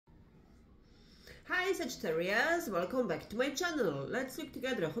Sagittarius, welcome back to my channel. Let's look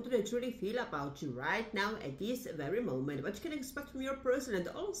together how do they truly feel about you right now at this very moment. What you can expect from your person, and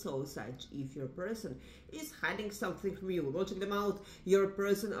also Sag, if your person is hiding something from you. We'll check them out, your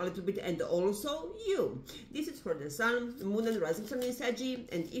person a little bit, and also you. This is for the Sun, Moon and Rising Sun in Saggy,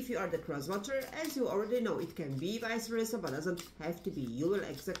 and if you are the cross watcher, as you already know, it can be vice versa, but doesn't have to be. You will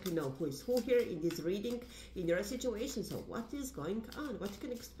exactly know who is who here in this reading, in your situation. So what is going on? What you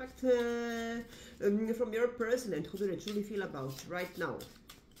can expect from your person, and how do they truly feel about right now?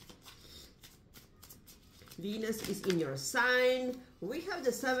 Venus is in your sign. We have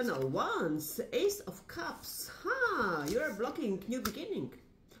the Seven of Wands, Ace of Cups. You're blocking new beginning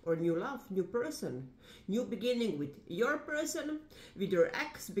or new love, new person. New beginning with your person, with your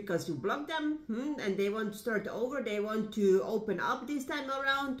ex, because you blocked them and they want to start over, they want to open up this time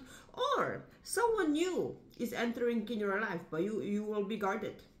around, or someone new is entering in your life, but you will be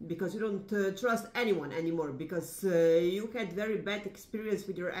guarded because you don't trust anyone anymore, because you had very bad experience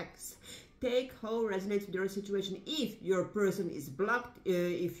with your ex. Take how resonates with your situation. If your person is blocked,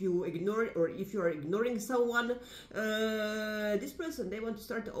 if you ignore, or if you are ignoring someone, this person, they want to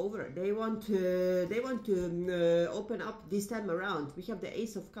start over. They want to open up this time around. We have the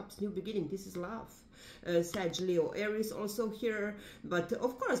Ace of Cups, new beginning. This is love. Sag, Leo, Aries also here, but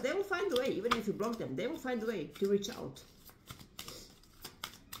of course they will find a way. Even if you block them, they will find a way to reach out.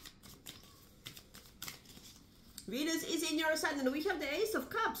 Venus is in your sign, and we have the Ace of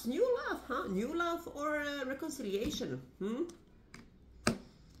Cups, new love, New love or reconciliation.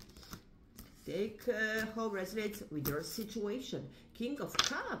 Take how resonates with your situation. King of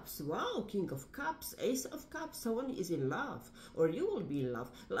Cups, wow, King of Cups, Ace of Cups, someone is in love, or you will be in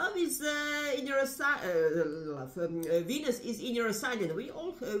love. Love is in your sign, Venus is in your sign, and we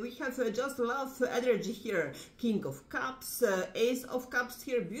have just love energy here. King of Cups, Ace of Cups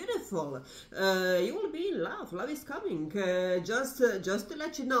here, beautiful. You will be in love. Love is coming. Just to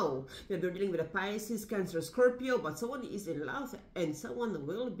let you know, maybe you're dealing with a Pisces, Cancer, Scorpio, but someone is in love, and someone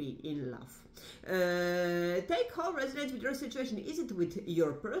will be in love. Take how resonates with your situation. Is it with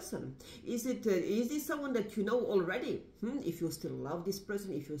your person? Is this someone that you know already? If you still love this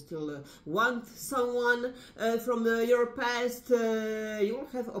person, if you still want someone from your past, you will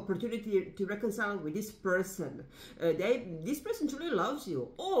have opportunity to reconcile with this person. This person truly loves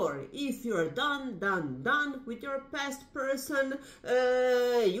you. Or if you're done with your past person,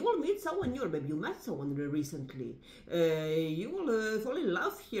 you will meet someone new, or maybe you met someone recently. You will fall in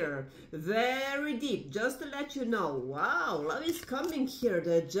love here, very deep. Just to let you know, wow, love is coming here.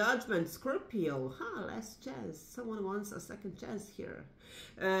 The Judgment, Scorpio, last chance. Someone wants a second chance here.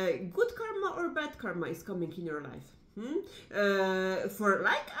 Good karma or bad karma is coming in your life. For,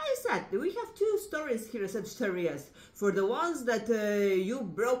 like I said, we have two stories here, Sagittarius. For the ones that you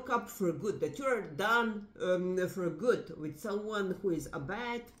broke up for good, that you're done for good with someone who is a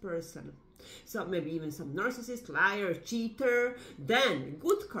bad person. So maybe even some narcissist, liar, cheater. Then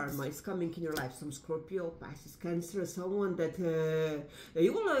good karma is coming in your life. Some Scorpio, Pisces, Cancer, someone that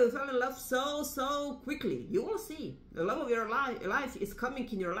you will fall in love so quickly. You will see the love of your life is coming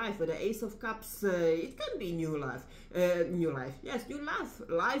in your life. With the Ace of Cups, it can be new life, yes, new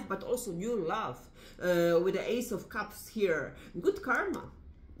life, but also new love. With the Ace of Cups here, good karma.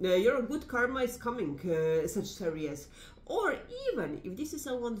 Your good karma is coming, Sagittarius. Or even if this is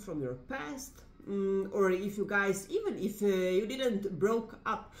someone from your past, or if you guys, even if you didn't broke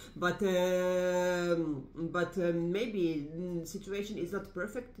up, but maybe situation is not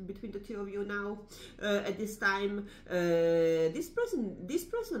perfect between the two of you now at this time. This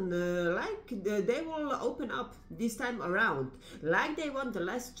person like they will open up this time around, like they want the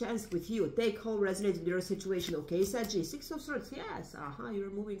last chance with you. Take how resonates with your situation. Okay, Saggy, Six of Swords, yes, you're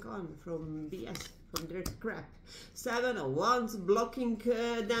moving on from BS, from their crap. Seven of Wands, blocking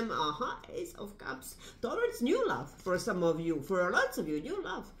them, Ace of Cups, towards new love for some of you, for lots of you, new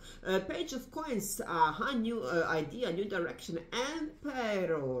love. Page of Coins, new idea, new direction.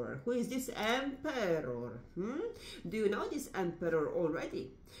 Emperor, who is this Emperor? Do you know this Emperor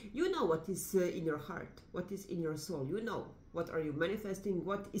already? You know what is in your heart, what is in your soul. You know what are you manifesting,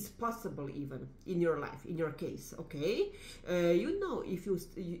 what is possible even in your life, in your case. Okay, you know if you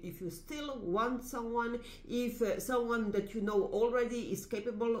still want someone, if someone that you know already is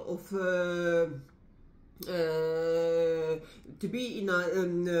capable of to be in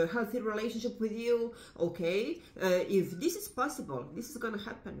a healthy relationship with you. Okay, if this is possible, this is gonna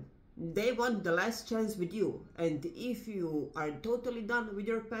happen. They want the last chance with you, and if you are totally done with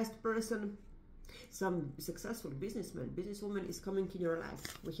your past person, Some successful businessman, businesswoman is coming in your life.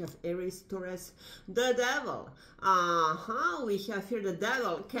 We have Aries, Taurus, the devil. We have here the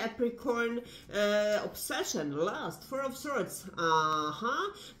devil, Capricorn, obsession, lust, Four of Swords.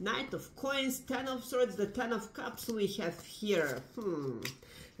 Knight of Coins, Ten of Swords, the Ten of Cups we have here. For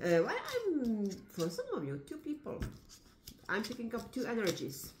some of you, two people. I'm picking up two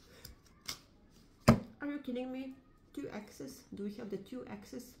energies. Are you kidding me? Two X's? Do we have the two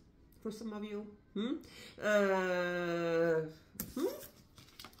X's for some of you?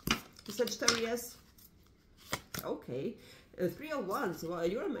 Sagittarius. Okay. Three of Wands. Well,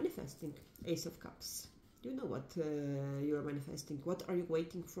 you are manifesting. Ace of Cups. You know what you are manifesting. What are you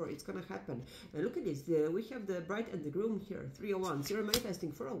waiting for? It's gonna happen. Look at this. We have the bride and the groom here. Three of Wands. You're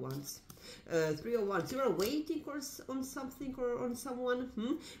manifesting. Four of Wands. Three of Wands. You are waiting on something or on someone.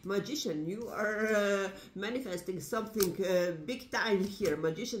 Magician. You are manifesting something big time here.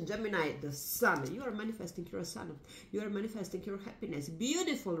 Magician, Gemini, the Sun. You are manifesting your Sun. You are manifesting your happiness.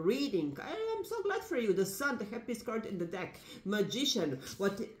 Beautiful reading. I am so glad for you. The Sun, the happiest card in the deck. Magician.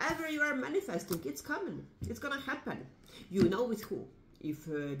 Whatever you are manifesting, it's coming. It's gonna happen. You know with who. If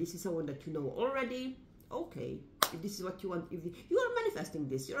this is someone that you know already, okay. If this is what you want, if you are manifesting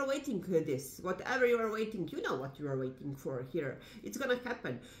this, you are waiting this, whatever you are waiting, you know what you are waiting for here. It's gonna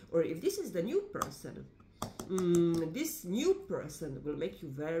happen. Or if this is the new person, this new person will make you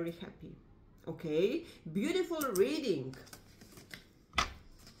very happy. Okay, beautiful reading.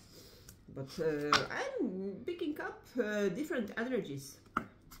 But I'm picking up different energies.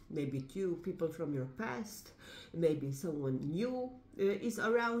 Maybe two people from your past, maybe someone new is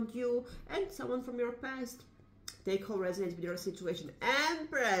around you, and someone from your past. Take how resonates with your situation.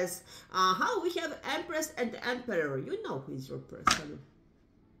 Empress. We have Empress and Emperor. You know who is your person.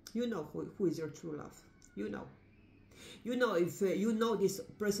 You know who is your true love. You know. You know if you know this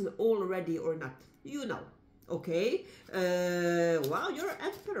person already or not. You know. Okay. Wow, your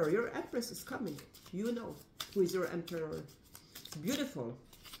Emperor, your Empress is coming. You know who is your Emperor. Beautiful.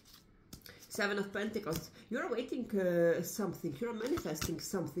 Seven of Pentacles. You're waiting something. You're manifesting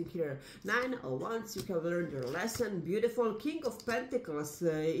something here. Nine of Wands. You have learned your lesson. Beautiful. King of Pentacles.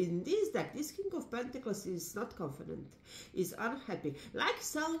 In this deck, this King of Pentacles is not confident. Is unhappy. Like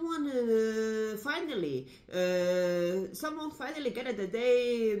someone finally get it that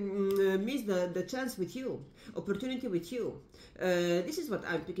they missed the chance with you. Opportunity with you. This is what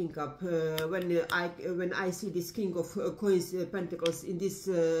I'm picking up when I see this King of Coins, Pentacles in this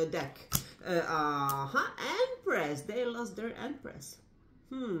deck. Empress. They lost their Empress.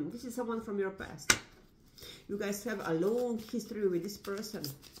 This is someone from your past. You guys have a long history with this person.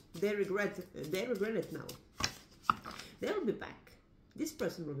 They regret it now. They will be back. This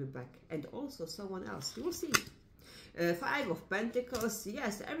person will be back. And also someone else. You will see. Five of Pentacles.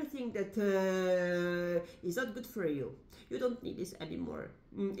 Yes, everything that is not good for you. You don't need this anymore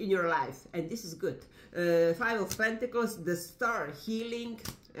in your life. And this is good. Five of Pentacles. The Star, healing.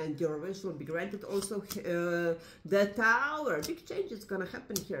 And your wish will be granted. Also, the Tower. Big change is gonna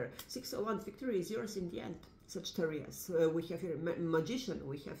happen here. 6 of Wands. Victory is yours in the end. Sagittarius. We have here Magician.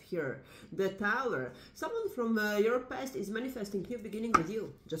 We have here the Tower. Someone from your past is manifesting new beginning with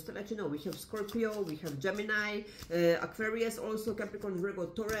you. Just to let you know, we have Scorpio. We have Gemini, Aquarius, also Capricorn, Virgo,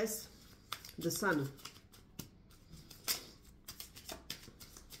 Taurus, the Sun.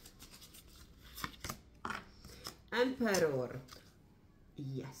 Emperor.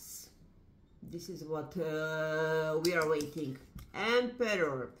 Yes, this is what we are waiting.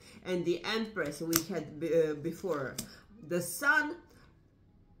 Emperor and the Empress we had before. The Sun.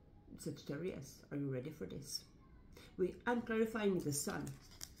 Sagittarius, are you ready for this? I'm clarifying the Sun.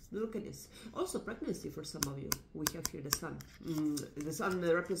 Look at this. Also pregnancy for some of you. We have here the Sun. The Sun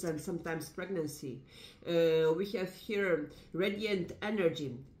represents sometimes pregnancy. We have here radiant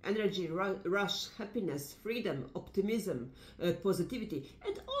energy. Energy, rush, happiness, freedom, optimism, positivity.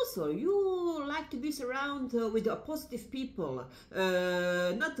 And also, you like to be surrounded with positive people.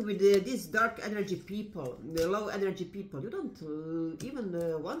 Not with these dark energy people, the low energy people. You don't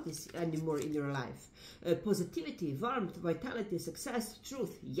even want this anymore in your life. Positivity, warmth, vitality, success,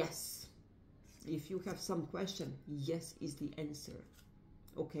 truth. Yes. If you have some question, yes is the answer.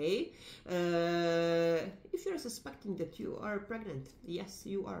 Okay. If you're suspecting that you are pregnant, yes,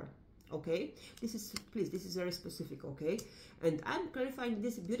 you are. Okay. This is very specific. Okay. And I'm clarifying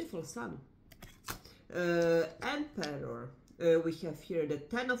this beautiful Sun. Emperor. We have here the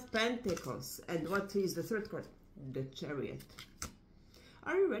Ten of Pentacles. And what is the third card? The Chariot.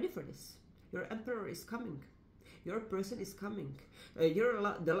 Are you ready for this? Your Emperor is coming. Your person is coming.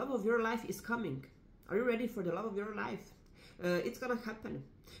 The love of your life is coming. Are you ready for the love of your life? It's gonna happen.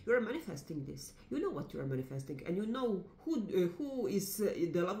 You are manifesting this. You know what you are manifesting, and you know who is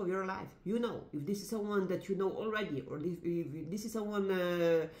the love of your life. You know if this is someone that you know already, or if this is someone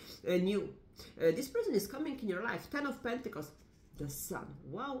new. This person is coming in your life. 10 of Pentacles. The Sun.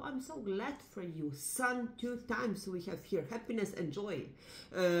 Wow, I'm so glad for you. Sun 2 times we have here. Happiness and joy.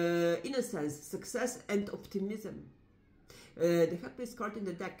 Innocence, success and optimism. The happiest card in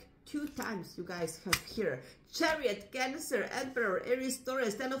the deck. 2 times you guys have here. Chariot, Cancer, Emperor, Aries,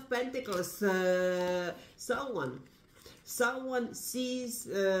 Taurus, 10 of Pentacles. Someone sees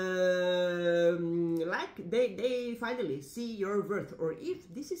like they finally see your worth, or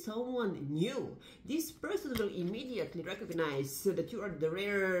if this is someone new, this person will immediately recognize that you are the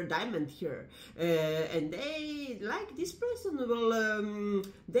rare diamond here, and they like this person will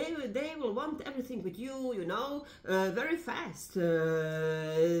they will want everything with you, you know, very fast,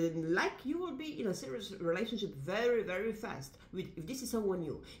 like you will be in a serious relationship very fast with, if this is someone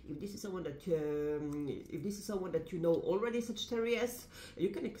new, if this is someone that you know already, Sagittarius, you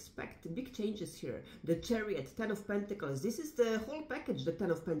can expect big changes here. The Chariot, 10 of Pentacles, this is the whole package, the 10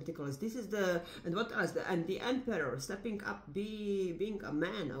 of Pentacles, this is the, and what else, and the Emperor, stepping up, being a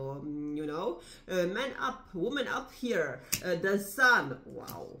man, or you know, man up, woman up here, the Sun,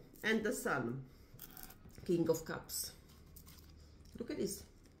 wow, and the Sun, King of Cups, look at this,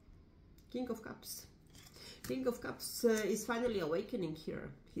 King of Cups. King of Cups is finally awakening here.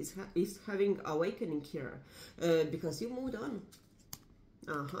 He's having awakening here because you moved on.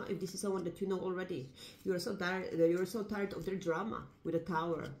 If this is someone that you know already, you are so tired. You're so tired of their drama with a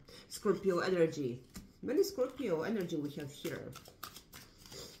Tower. Scorpio energy. Many Scorpio energy we have here.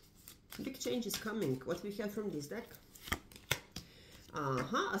 Big change is coming. What we have from this deck?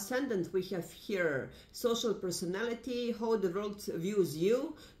 Ascendant we have here. Social personality, how the world views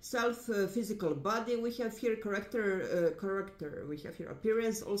you. Physical body we have here. Character we have here.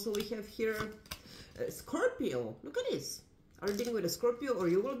 Appearance also we have here. Scorpio, look at this. Are you dealing with a Scorpio, or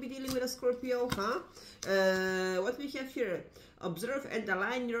you will be dealing with a Scorpio? What we have here? Observe and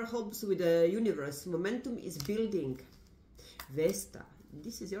align your hopes with the universe. Momentum is building. Vesta,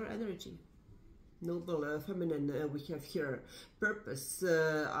 this is your energy. Noble feminine we have here. Purpose,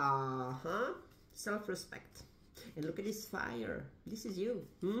 self-respect. And look at this fire. This is you.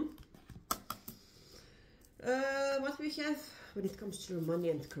 What we have when it comes to money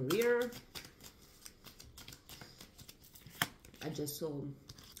and career? I just saw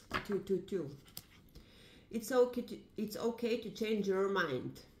 222. It's okay to change your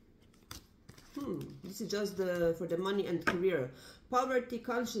mind. This is just for the money and career. Poverty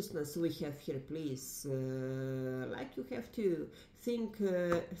consciousness we have here, please. Like you have to think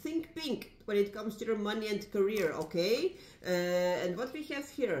pink when it comes to your money and career, okay? And what we have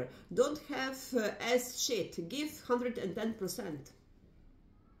here, don't have as shit, give 110%.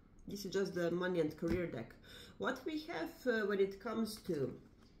 This is just the money and career deck. What we have when it comes to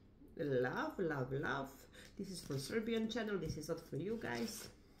love, this is for Serbian channel, this is not for you guys.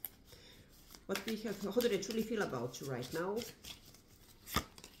 What we have, how do they truly feel about you right now?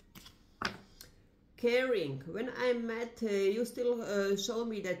 Caring. When I'm mad, you still show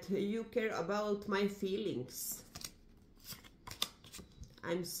me that you care about my feelings.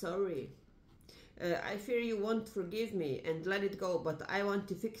 I'm sorry. I fear you won't forgive me and let it go, but I want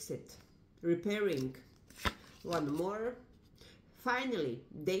to fix it. Repairing. One more. Finally,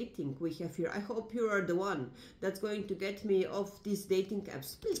 dating we have here. I hope you are the one that's going to get me off these dating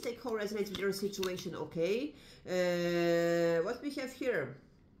apps. Please take how resonates with your situation, okay? What we have here?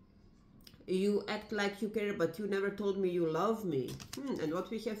 You act like you care, but you never told me you love me. And what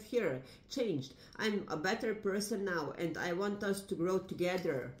we have here? Changed. I'm a better person now, and I want us to grow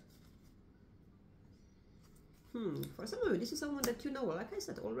together. For some of you, this is someone that you know, like I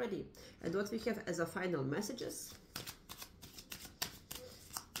said already. And what we have as a final messages?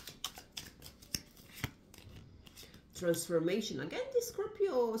 Transformation. Again, this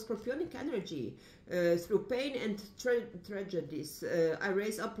scorpionic energy. Through pain and tragedies, I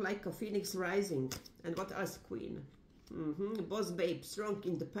raise up like a phoenix rising. And what else, Queen? Boss babe, strong,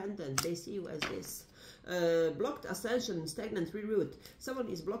 independent. They see you as this. Blocked ascension, stagnant reroute. Someone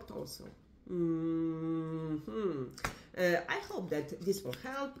is blocked also. I hope that this will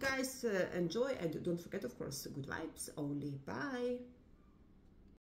help, guys. Enjoy, and don't forget, of course, good vibes only. Bye.